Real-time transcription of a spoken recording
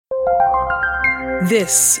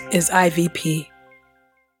This is IVP.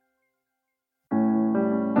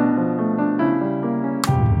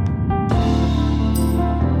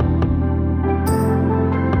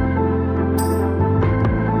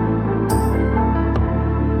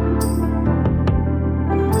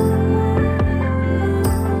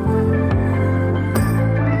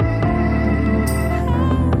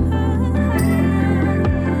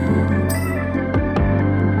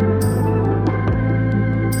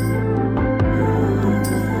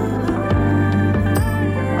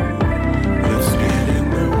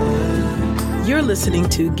 You're listening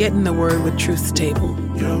to Get in the Word with Truth's Table.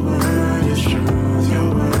 Your word is truth,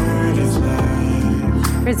 your word is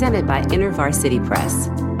life. Presented by InterVarsity Press.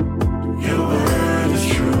 Your word is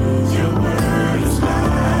truth, your word is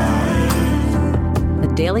life. The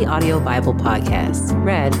Daily Audio Bible Podcast,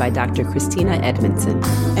 read by Dr. Christina Edmondson.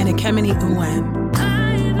 And Ekemini Uwan.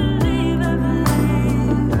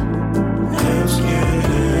 Let's get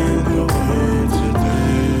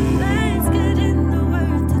in the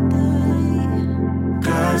word today.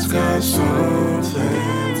 God's got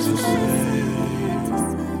something to say.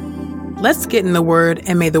 Let's get in the Word,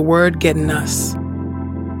 and may the Word get in us.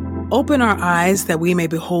 Open our eyes that we may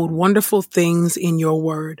behold wonderful things in your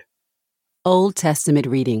Word. Old Testament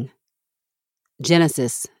reading.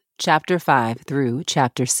 Genesis, chapter 5 through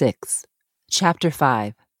chapter 6. Chapter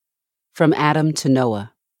 5. From Adam to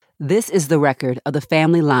Noah. This is the record of the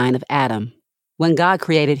family line of Adam. When God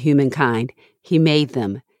created humankind, he made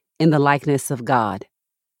them in the likeness of God.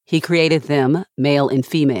 He created them, male and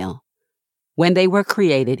female. When they were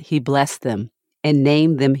created, he blessed them and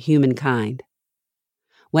named them humankind.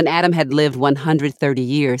 When Adam had lived 130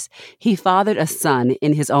 years, he fathered a son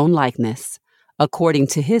in his own likeness, according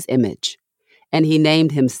to his image, and he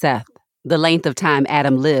named him Seth. The length of time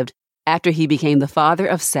Adam lived after he became the father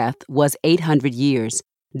of Seth was 800 years.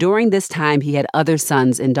 During this time, he had other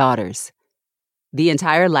sons and daughters. The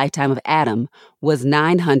entire lifetime of Adam was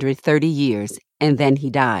 930 years, and then he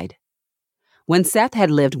died. When Seth had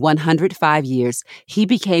lived 105 years, he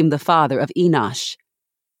became the father of Enosh.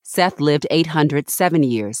 Seth lived 807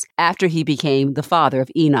 years after he became the father of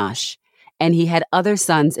Enosh, and he had other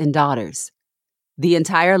sons and daughters. The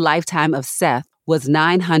entire lifetime of Seth was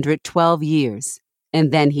 912 years,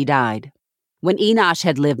 and then he died. When Enosh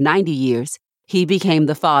had lived 90 years, he became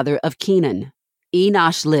the father of Kenan.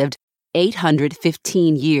 Enosh lived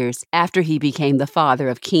 815 years after he became the father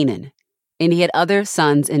of Kenan, and he had other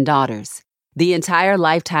sons and daughters. The entire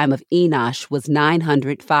lifetime of Enosh was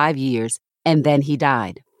 905 years, and then he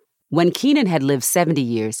died. When Kenan had lived 70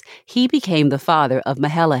 years, he became the father of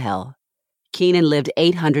Mahalalel. Kenan lived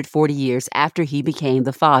 840 years after he became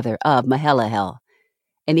the father of Mahalalel,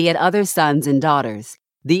 and he had other sons and daughters.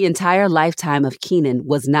 The entire lifetime of Kenan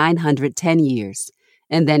was 910 years,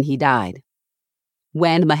 and then he died.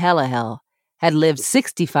 When Mahalalel had lived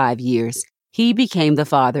 65 years, he became the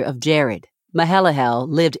father of Jared. Mahalalel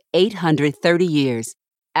lived 830 years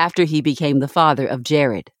after he became the father of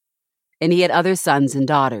Jared, and he had other sons and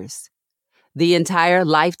daughters. The entire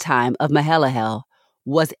lifetime of Mahalalel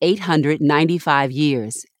was 895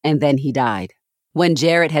 years, and then he died. When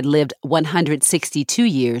Jared had lived 162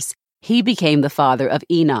 years, he became the father of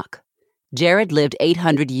Enoch. Jared lived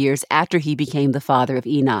 800 years after he became the father of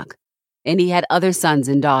Enoch, and he had other sons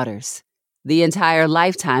and daughters. The entire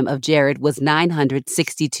lifetime of Jared was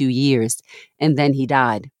 962 years, and then he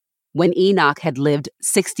died. When Enoch had lived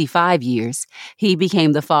 65 years, he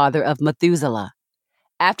became the father of Methuselah.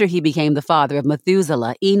 After he became the father of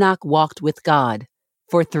Methuselah, Enoch walked with God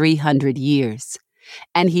for 300 years,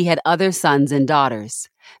 and he had other sons and daughters.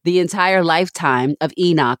 The entire lifetime of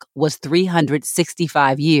Enoch was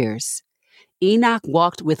 365 years. Enoch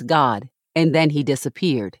walked with God, and then he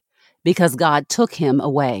disappeared, because God took him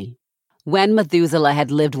away. When Methuselah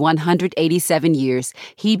had lived 187 years,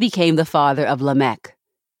 he became the father of Lamech.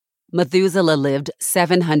 Methuselah lived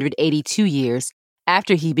 782 years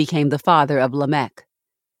after he became the father of Lamech,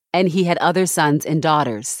 and he had other sons and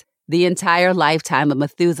daughters. The entire lifetime of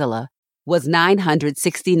Methuselah was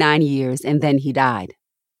 969 years, and then he died.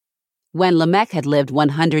 When Lamech had lived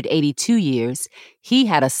 182 years, he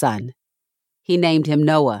had a son. He named him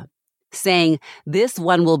Noah, saying, "This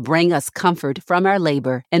one will bring us comfort from our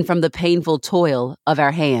labor and from the painful toil of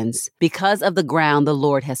our hands, because of the ground the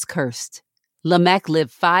Lord has cursed." Lamech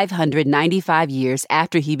lived 595 years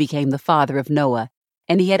after he became the father of Noah,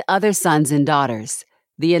 and he had other sons and daughters.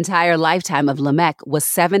 The entire lifetime of Lamech was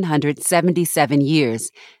 777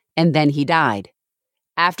 years, and then he died.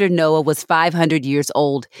 After Noah was 500 years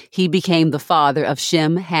old, he became the father of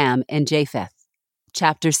Shem, Ham, and Japheth.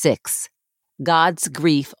 Chapter 6. God's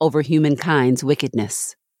grief over humankind's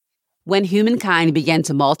wickedness. When humankind began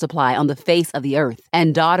to multiply on the face of the earth,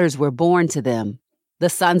 and daughters were born to them, the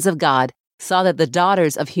sons of God saw that the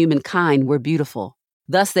daughters of humankind were beautiful.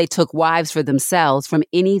 Thus they took wives for themselves from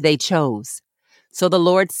any they chose. So the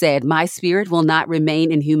Lord said, My spirit will not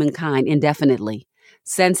remain in humankind indefinitely,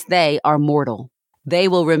 since they are mortal. They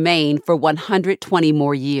will remain for 120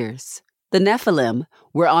 more years. The Nephilim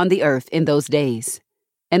were on the earth in those days,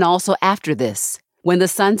 and also after this, when the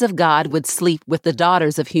sons of God would sleep with the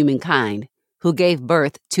daughters of humankind, who gave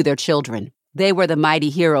birth to their children. They were the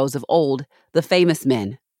mighty heroes of old, the famous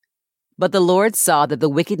men. But the Lord saw that the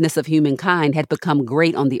wickedness of humankind had become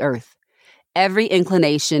great on the earth. Every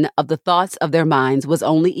inclination of the thoughts of their minds was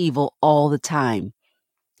only evil all the time.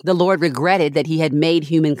 The Lord regretted that he had made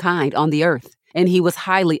humankind on the earth, and he was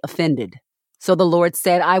highly offended. So the Lord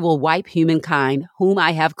said, I will wipe humankind, whom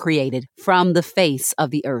I have created, from the face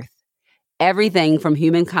of the earth. Everything from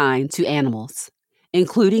humankind to animals,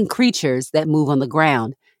 including creatures that move on the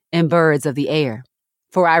ground and birds of the air,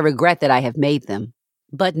 for I regret that I have made them.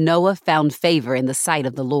 But Noah found favor in the sight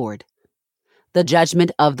of the Lord. The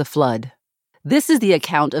judgment of the flood. This is the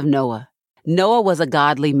account of Noah. Noah was a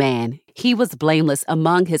godly man. He was blameless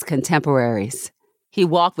among his contemporaries. He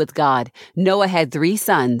walked with God. Noah had 3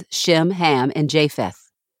 sons, Shem, Ham, and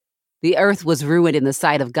Japheth. The earth was ruined in the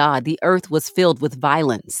sight of God. The earth was filled with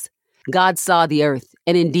violence. God saw the earth,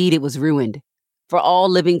 and indeed it was ruined, for all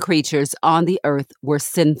living creatures on the earth were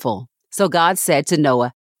sinful. So God said to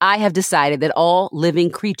Noah, I have decided that all living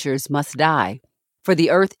creatures must die, for the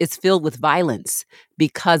earth is filled with violence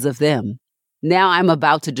because of them. Now I'm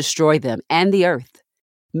about to destroy them and the earth.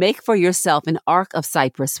 Make for yourself an ark of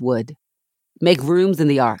cypress wood. Make rooms in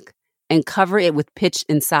the ark, and cover it with pitch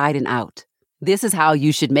inside and out. This is how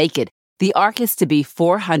you should make it. The ark is to be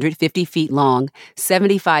 450 feet long,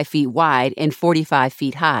 75 feet wide, and 45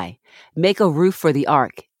 feet high. Make a roof for the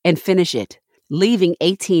ark and finish it, leaving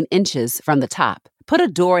 18 inches from the top. Put a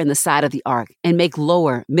door in the side of the ark and make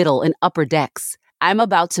lower, middle, and upper decks. I'm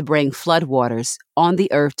about to bring floodwaters on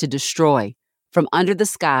the earth to destroy from under the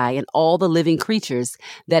sky and all the living creatures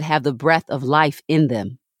that have the breath of life in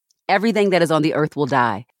them. Everything that is on the earth will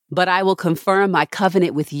die, but I will confirm my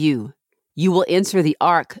covenant with you. You will enter the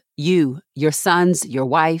ark, you, your sons, your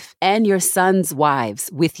wife, and your sons' wives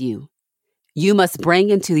with you. You must bring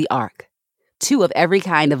into the ark 2 of every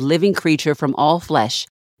kind of living creature from all flesh,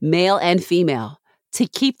 male and female, to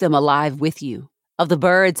keep them alive with you, of the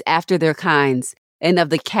birds after their kinds, and of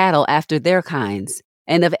the cattle after their kinds,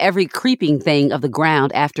 and of every creeping thing of the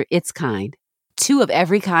ground after its kind. 2 of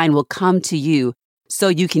every kind will come to you, so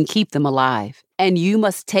you can keep them alive. And you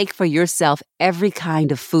must take for yourself every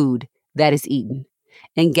kind of food that is eaten,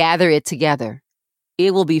 and gather it together.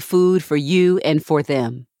 It will be food for you and for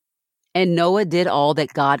them. And Noah did all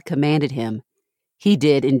that God commanded him. He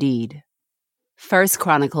did indeed. 1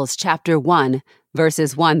 Chronicles chapter 1,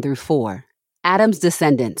 verses 1 through 4. Adam's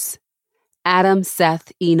descendants. Adam,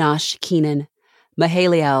 Seth, Enosh, Kenan,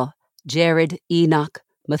 Mahalalel, Jared, Enoch,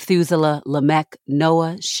 Methuselah, Lamech,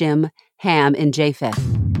 Noah, Shem, Ham, and Japheth.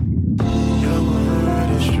 Your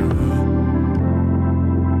word is true.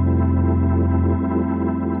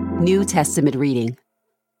 New Testament reading.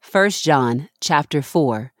 1 John chapter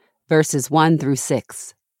 4, verses 1 through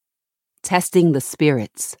 6. Testing the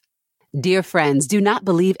spirits. Dear friends, do not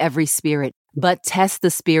believe every spirit, but test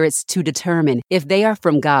the spirits to determine if they are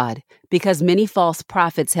from God, because many false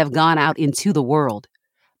prophets have gone out into the world.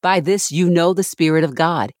 By this you know the Spirit of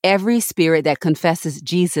God. Every spirit that confesses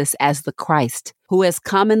Jesus as the Christ, who has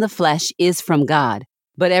come in the flesh, is from God.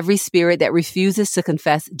 But every spirit that refuses to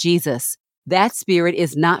confess Jesus, that spirit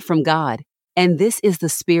is not from God. And this is the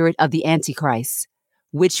spirit of the Antichrist,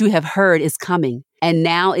 which you have heard is coming, and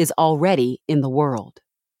now is already in the world.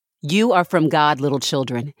 You are from God, little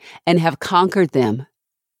children, and have conquered them,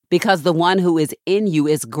 because the one who is in you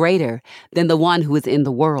is greater than the one who is in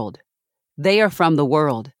the world. They are from the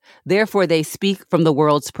world, therefore they speak from the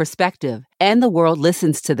world's perspective, and the world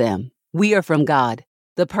listens to them. We are from God.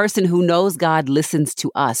 The person who knows God listens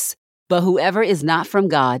to us, but whoever is not from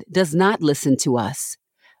God does not listen to us.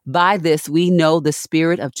 By this we know the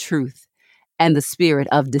spirit of truth and the spirit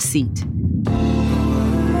of deceit.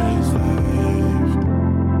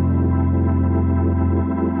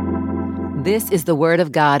 This is the word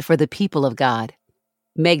of God for the people of God.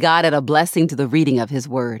 May God add a blessing to the reading of his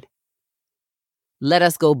word. Let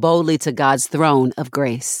us go boldly to God's throne of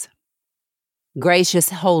grace. Gracious,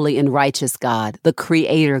 holy, and righteous God, the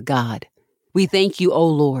Creator God, we thank you, O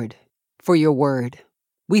Lord, for your word.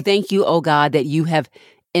 We thank you, O God, that you have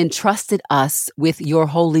entrusted us with your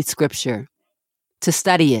holy scripture to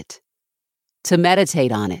study it, to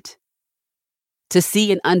meditate on it, to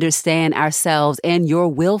see and understand ourselves and your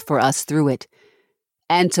will for us through it,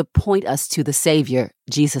 and to point us to the Savior,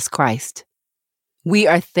 Jesus Christ. We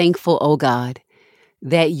are thankful, O God,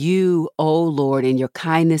 that you, O Lord, in your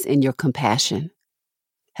kindness and your compassion,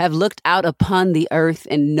 have looked out upon the earth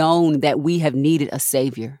and known that we have needed a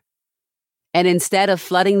Savior. And instead of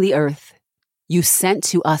flooding the earth, you sent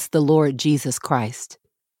to us the Lord Jesus Christ.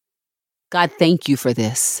 God, thank you for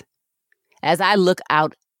this. As I look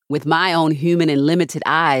out with my own human and limited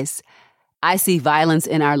eyes, I see violence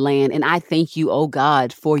in our land, and I thank you, O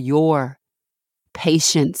God, for your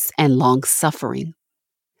patience and long suffering.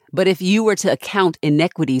 But if you were to account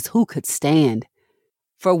iniquities, who could stand?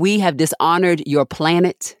 For we have dishonored your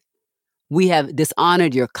planet. We have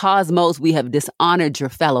dishonored your cosmos. We have dishonored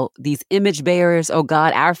these image bearers, O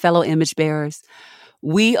God, our fellow image bearers.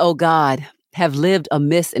 We, O God, have lived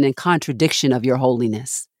amiss and in contradiction of your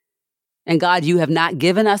holiness. And God, you have not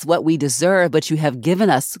given us what we deserve, but you have given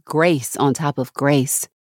us grace on top of grace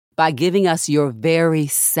by giving us your very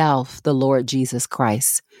self, the Lord Jesus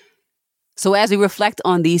Christ. So as we reflect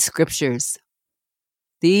on these scriptures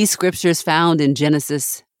found in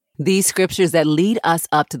Genesis, these scriptures that lead us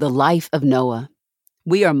up to the life of Noah,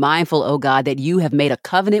 we are mindful, O God, that you have made a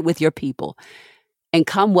covenant with your people. And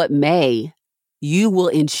come what may, you will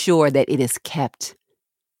ensure that it is kept.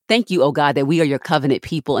 Thank you, O God, that we are your covenant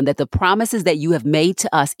people and that the promises that you have made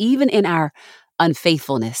to us, even in our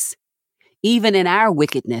unfaithfulness, even in our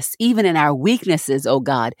wickedness, even in our weaknesses, O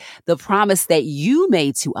God, the promise that you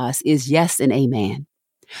made to us is yes and amen.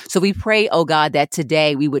 So we pray, O God, that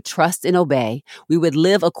today we would trust and obey. We would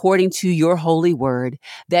live according to your holy word,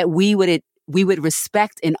 that we would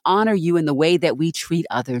respect and honor you in the way that we treat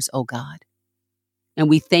others, O God. And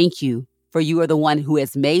we thank you, for you are the one who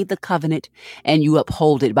has made the covenant and you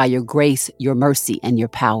uphold it by your grace, your mercy, and your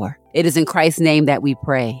power. It is in Christ's name that we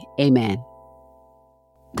pray. Amen.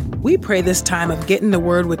 We pray this time of Getting the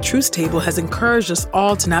Word with Truth Table has encouraged us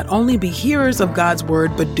all to not only be hearers of God's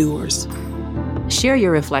word, but doers. Share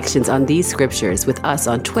your reflections on these scriptures with us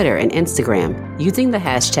on Twitter and Instagram using the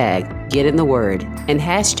hashtag #GetInTheWord and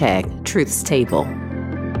hashtag #TruthsTable.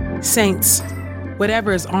 Saints,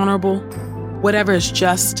 whatever is honorable, whatever is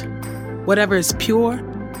just, whatever is pure,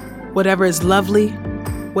 whatever is lovely,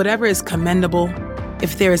 whatever is commendable,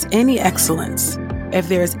 if there is any excellence, if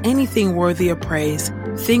there is anything worthy of praise,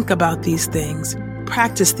 think about these things,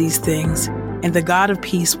 practice these things, and the God of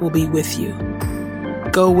peace will be with you.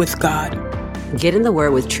 Go with God. Get in the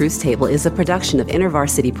Word with Truth Table is a production of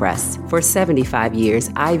InterVarsity Press. For 75 years,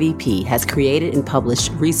 IVP has created and published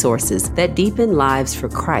resources that deepen lives for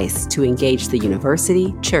Christ to engage the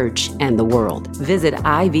university, church, and the world. Visit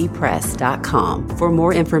ivpress.com for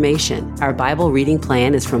more information. Our Bible reading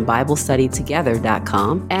plan is from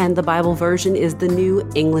BibleStudyTogether.com, and the Bible version is the New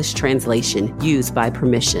English Translation used by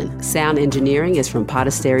permission. Sound engineering is from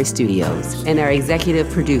Podastery Studios, and our executive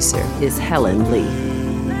producer is Helen Lee.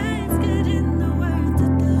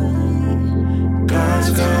 God's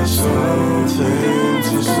got something